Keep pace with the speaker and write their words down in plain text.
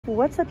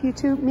What's up,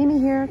 YouTube? Mimi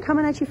here,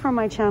 coming at you from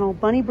my channel,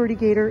 Bunny Birdie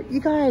Gator. You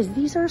guys,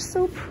 these are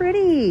so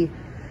pretty.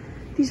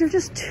 These are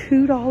just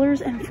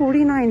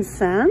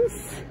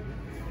 $2.49.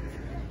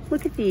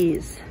 Look at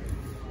these.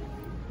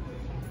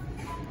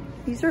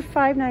 These are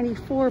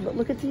 $5.94, but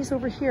look at these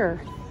over here.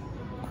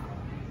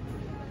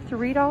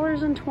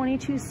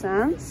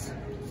 $3.22.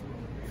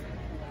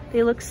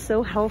 They look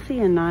so healthy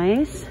and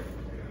nice.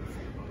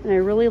 And I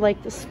really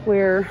like the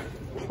square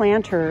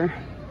planter.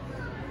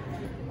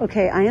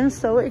 Okay, I am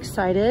so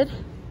excited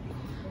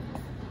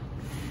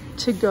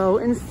to go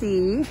and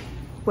see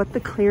what the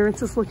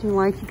clearance is looking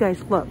like. You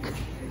guys, look.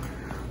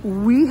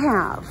 We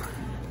have,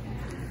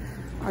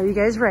 are you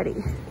guys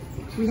ready?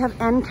 We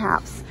have end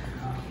caps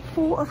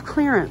full of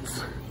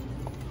clearance.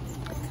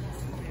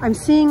 I'm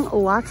seeing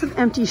lots of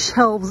empty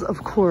shelves,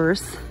 of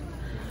course,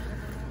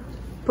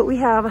 but we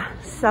have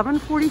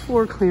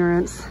 $7.44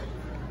 clearance,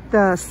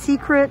 the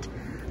Secret,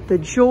 the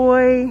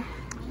Joy,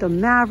 the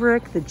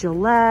Maverick, the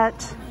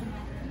Gillette.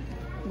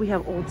 We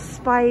have Old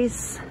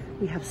Spice,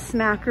 we have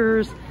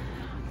Smackers.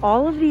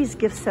 All of these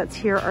gift sets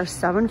here are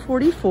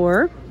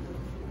 $7.44.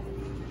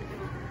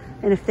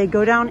 And if they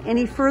go down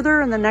any further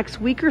in the next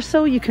week or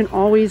so, you can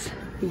always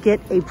get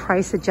a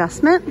price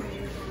adjustment.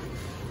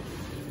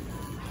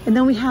 And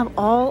then we have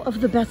all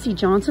of the Betsy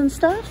Johnson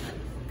stuff.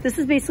 This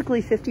is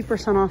basically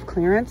 50% off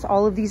clearance.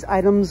 All of these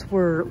items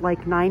were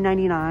like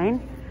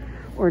 $9.99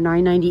 or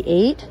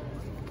 $9.98.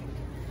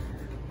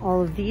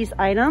 All of these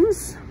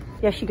items.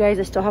 Yes, you guys,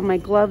 I still have my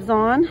gloves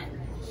on.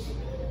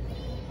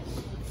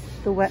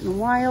 The Wet n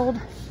Wild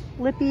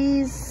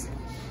lippies,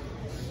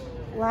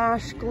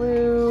 lash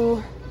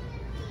glue,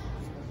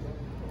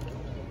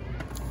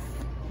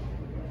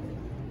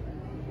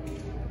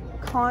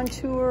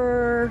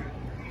 contour,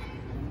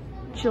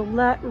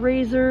 Gillette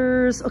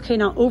razors. Okay,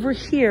 now over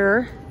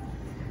here,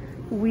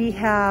 we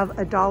have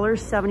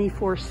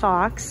 $1.74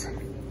 socks.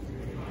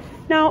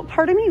 Now,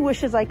 part of me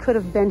wishes I could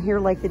have been here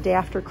like the day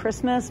after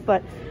Christmas,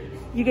 but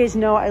you guys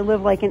know I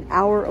live like an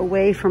hour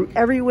away from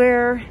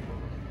everywhere.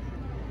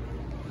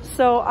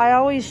 So I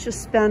always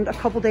just spend a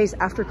couple days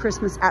after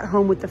Christmas at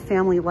home with the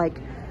family. Like,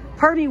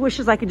 part of me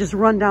wishes I could just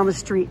run down the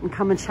street and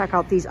come and check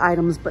out these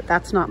items, but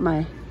that's not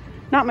my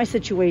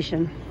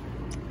situation.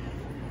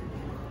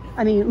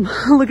 I mean,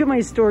 look at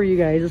my store, you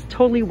guys. It's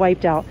totally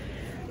wiped out.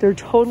 They're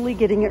totally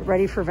getting it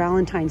ready for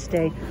Valentine's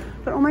Day.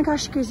 But oh my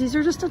gosh, you guys, these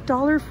are just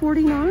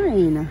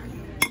 $1.49.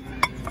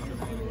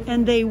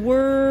 And they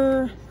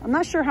were, I'm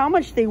not sure how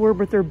much they were,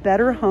 but they're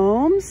Better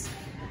Homes.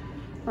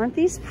 Aren't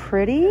these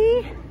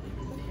pretty?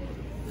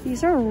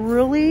 These are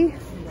really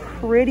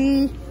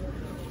pretty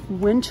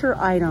winter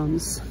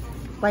items.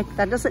 Like,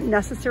 that doesn't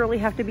necessarily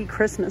have to be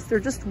Christmas.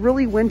 They're just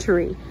really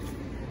wintry.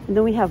 And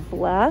then we have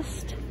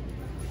Blessed.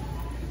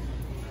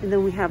 And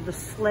then we have the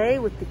sleigh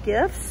with the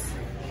gifts.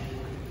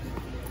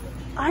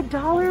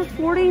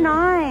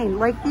 $1.49.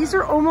 Like, these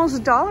are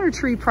almost Dollar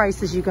Tree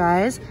prices, you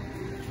guys.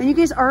 And you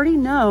guys already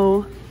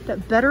know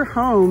that Better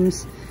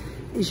Homes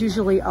is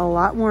usually a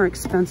lot more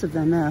expensive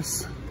than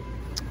this.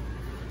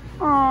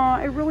 Aw,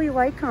 I really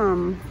like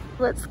them.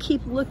 Let's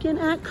keep looking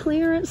at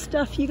clearance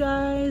stuff, you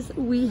guys.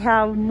 We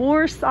have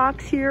more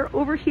socks here.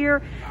 Over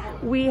here,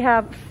 we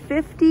have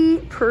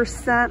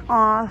 50%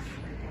 off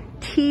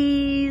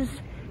tees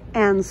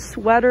and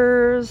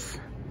sweaters.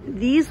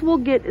 These will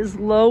get as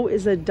low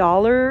as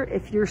 $1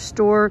 if your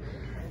store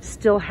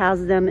still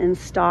has them in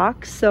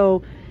stock.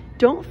 So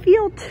don't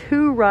feel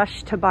too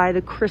rushed to buy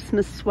the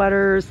Christmas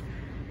sweaters.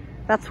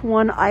 That's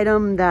one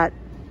item that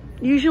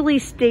usually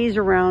stays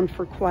around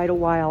for quite a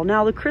while.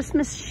 Now, the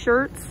Christmas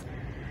shirts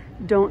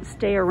don't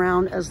stay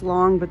around as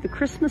long, but the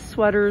Christmas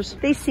sweaters,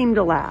 they seem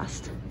to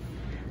last.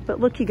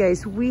 But look, you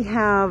guys, we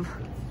have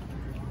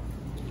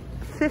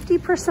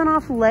 50%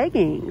 off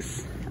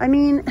leggings. I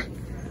mean,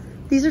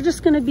 these are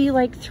just gonna be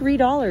like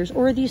 $3,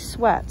 or these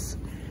sweats.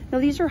 Now,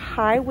 these are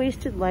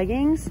high-waisted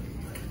leggings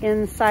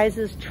in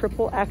sizes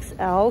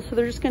XXL, so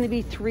they're just gonna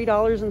be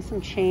 $3 and some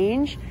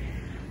change.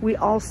 We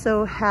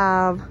also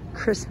have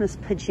Christmas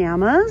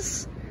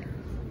pajamas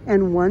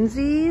and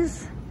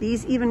onesies.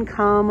 These even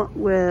come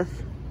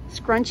with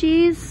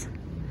scrunchies.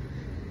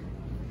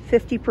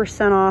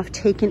 50% off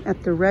taken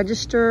at the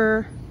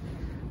register.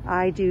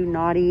 I do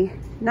Naughty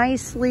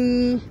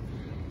Nicely.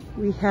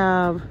 We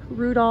have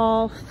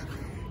Rudolph.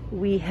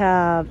 We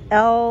have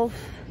Elf.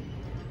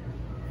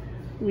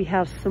 We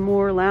have some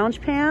more lounge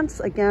pants.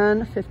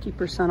 Again,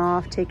 50%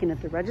 off taken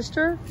at the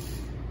register.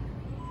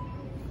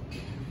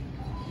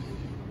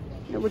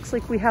 It looks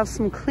like we have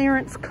some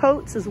clearance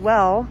coats as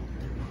well.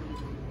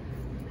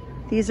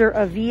 These are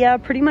Avia.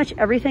 Pretty much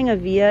everything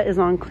Avia is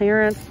on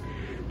clearance.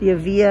 The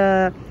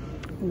Avia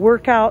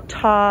workout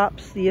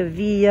tops, the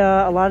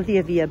Avia, a lot of the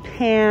Avia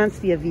pants,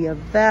 the Avia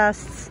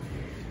vests,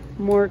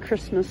 more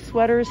Christmas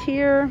sweaters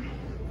here.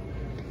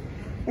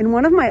 In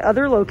one of my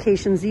other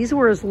locations, these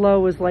were as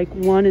low as like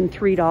 $1 and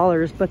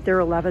 $3, but they're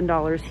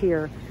 $11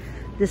 here.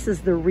 This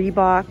is the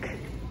Reebok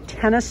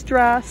tennis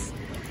dress.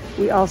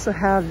 We also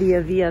have the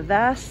Avia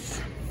vests.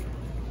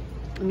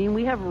 I mean,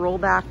 we have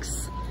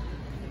rollbacks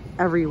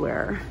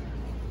everywhere.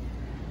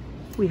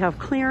 We have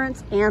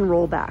clearance and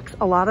rollbacks.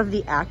 A lot of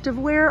the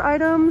activewear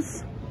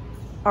items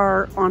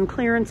are on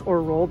clearance or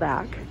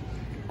rollback.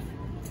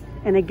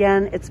 And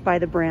again, it's by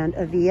the brand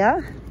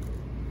Avia.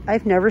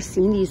 I've never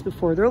seen these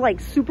before. They're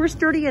like super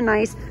sturdy and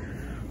nice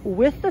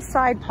with the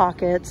side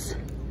pockets.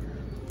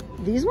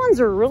 These ones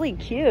are really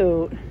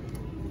cute.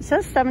 It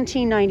says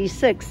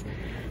 $17.96.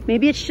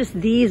 Maybe it's just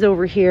these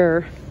over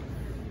here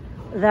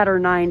that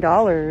are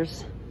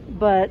 $9,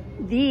 but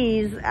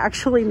these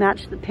actually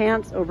match the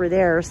pants over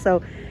there.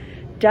 So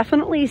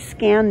definitely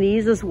scan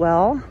these as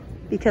well,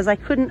 because I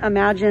couldn't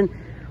imagine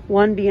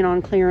one being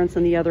on clearance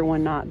and the other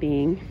one not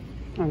being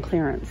on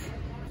clearance.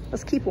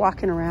 Let's keep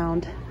walking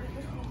around.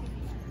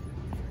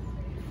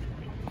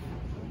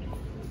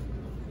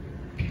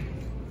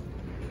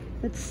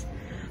 It's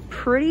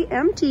pretty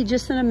empty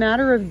just in a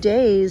matter of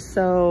days,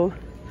 so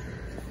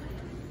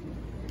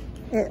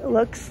it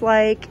looks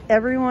like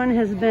everyone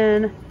has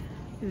been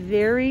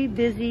very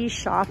busy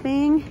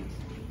shopping.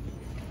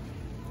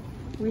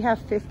 We have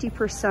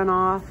 50%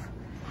 off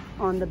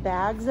on the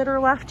bags that are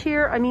left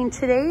here. I mean,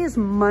 today is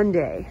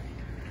Monday,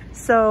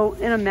 so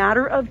in a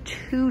matter of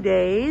 2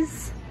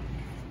 days,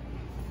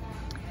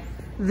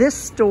 this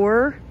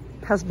store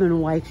has been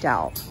wiped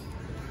out.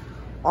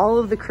 All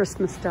of the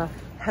Christmas stuff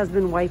has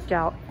been wiped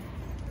out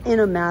in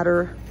a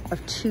matter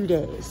of 2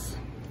 days.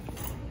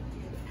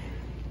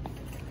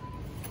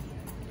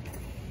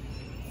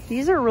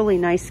 These are really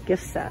nice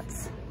gift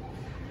sets.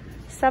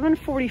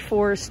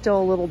 $7.44 is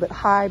still a little bit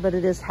high, but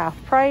it is half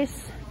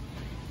price.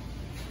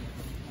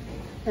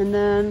 And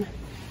then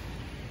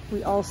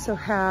we also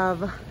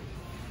have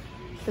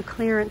the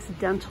clearance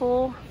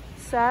dental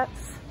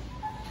sets.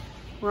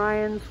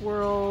 Ryan's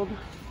World,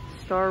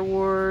 Star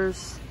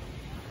Wars.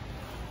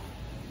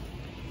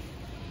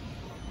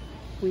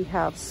 We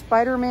have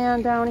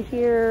Spider-Man down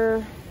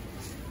here.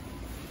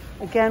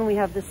 Again, we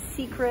have the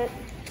Secret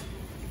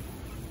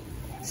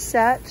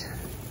set.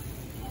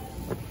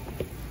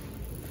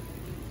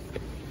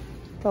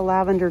 The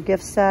lavender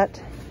gift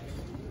set.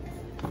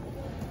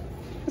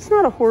 It's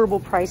not a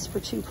horrible price for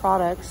 2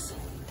 products.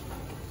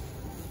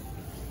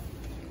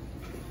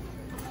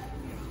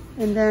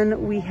 And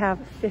then we have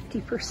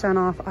 50%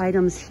 off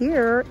items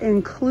here,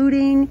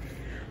 including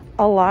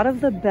a lot of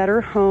the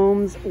Better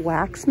Homes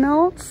wax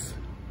melts.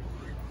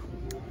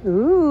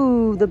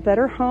 Ooh, the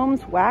Better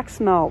Homes wax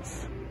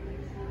melts.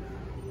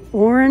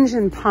 Orange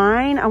and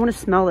pine. I want to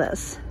smell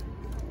this.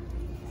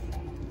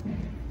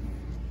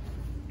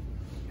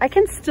 I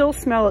can still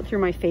smell it through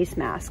my face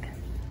mask.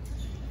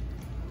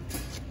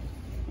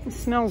 It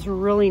smells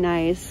really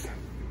nice.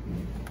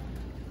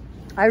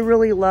 I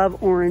really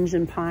love orange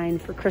and pine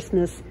for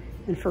Christmas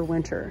and for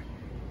winter.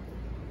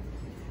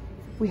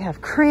 We have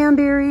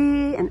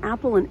cranberry and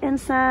apple and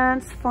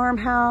incense,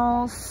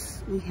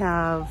 farmhouse. We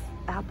have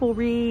apple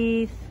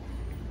wreath,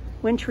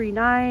 wintry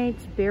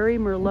nights, berry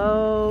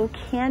merlot,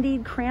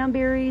 candied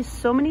cranberries,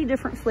 so many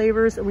different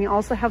flavors. And we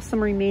also have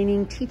some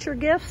remaining teacher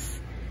gifts.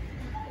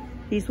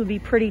 These would be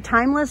pretty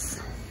timeless.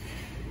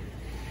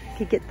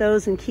 Could get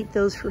those and keep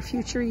those for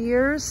future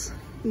years.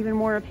 Even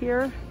more up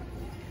here.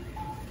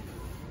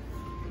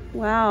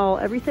 Wow,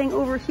 everything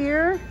over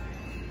here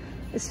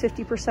is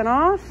 50%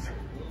 off.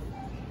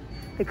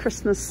 The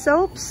Christmas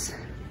soaps,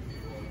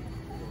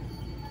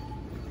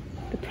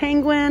 the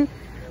penguin,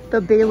 the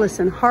Bayless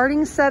and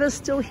Harding set is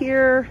still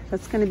here.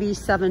 That's gonna be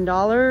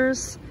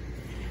 $7.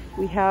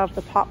 We have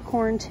the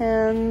popcorn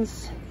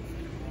tins,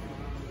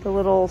 the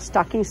little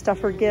stocking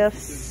stuffer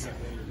gifts,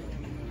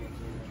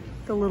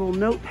 the little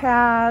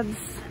notepads,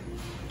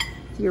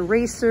 the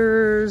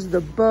erasers,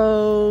 the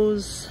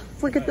bows.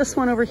 Look at this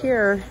one over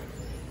here.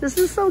 This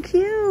is so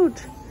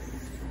cute.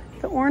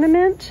 The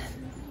ornament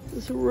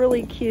is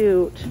really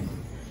cute.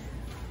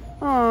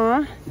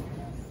 Aww.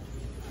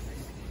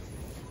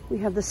 We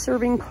have the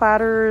serving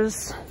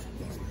platters,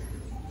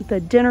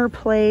 the dinner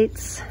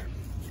plates.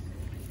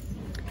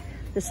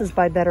 This is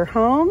by Better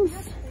Homes.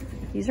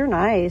 These are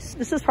nice.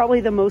 This is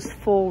probably the most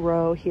full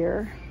row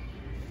here.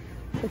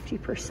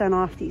 50%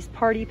 off these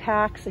party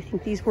packs. I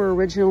think these were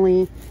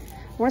originally,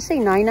 I want to say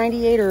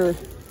 $9.98 or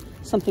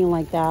something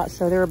like that.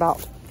 So they're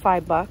about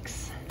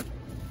 $5.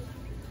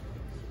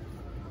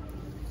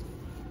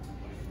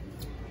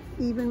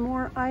 Even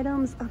more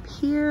items up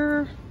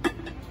here.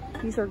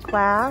 These are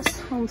glass,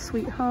 Home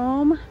Sweet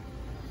Home.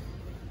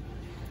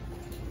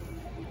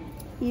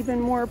 Even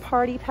more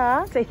party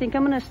packs. I think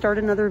I'm gonna start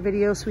another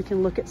video so we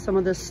can look at some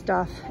of this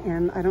stuff,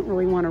 and I don't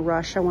really wanna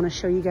rush. I wanna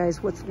show you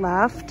guys what's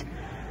left.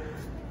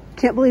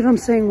 Can't believe I'm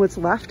saying what's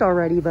left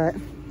already, but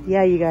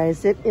yeah, you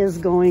guys, it is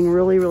going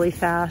really, really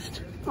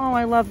fast. Oh,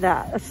 I love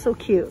that. That's so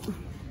cute.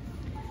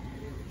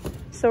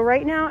 So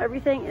right now,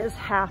 everything is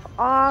half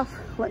off.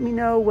 Let me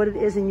know what it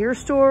is in your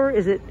store.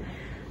 Is it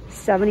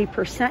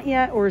 70%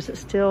 yet, or is it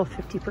still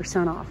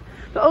 50% off?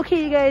 But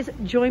okay, you guys,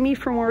 join me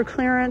for more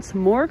clearance,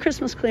 more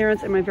Christmas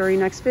clearance in my very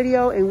next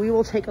video, and we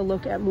will take a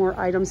look at more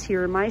items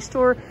here in my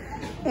store.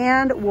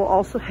 And we'll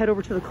also head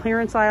over to the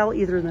clearance aisle,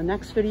 either in the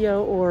next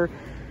video or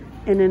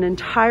in an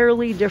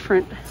entirely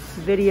different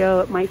video.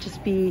 It might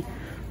just be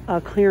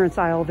clearance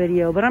aisle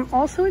video, but I'm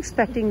also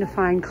expecting to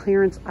find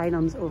clearance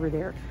items over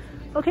there.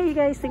 Okay, you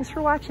guys, thanks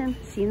for watching.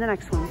 See you in the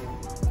next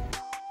one.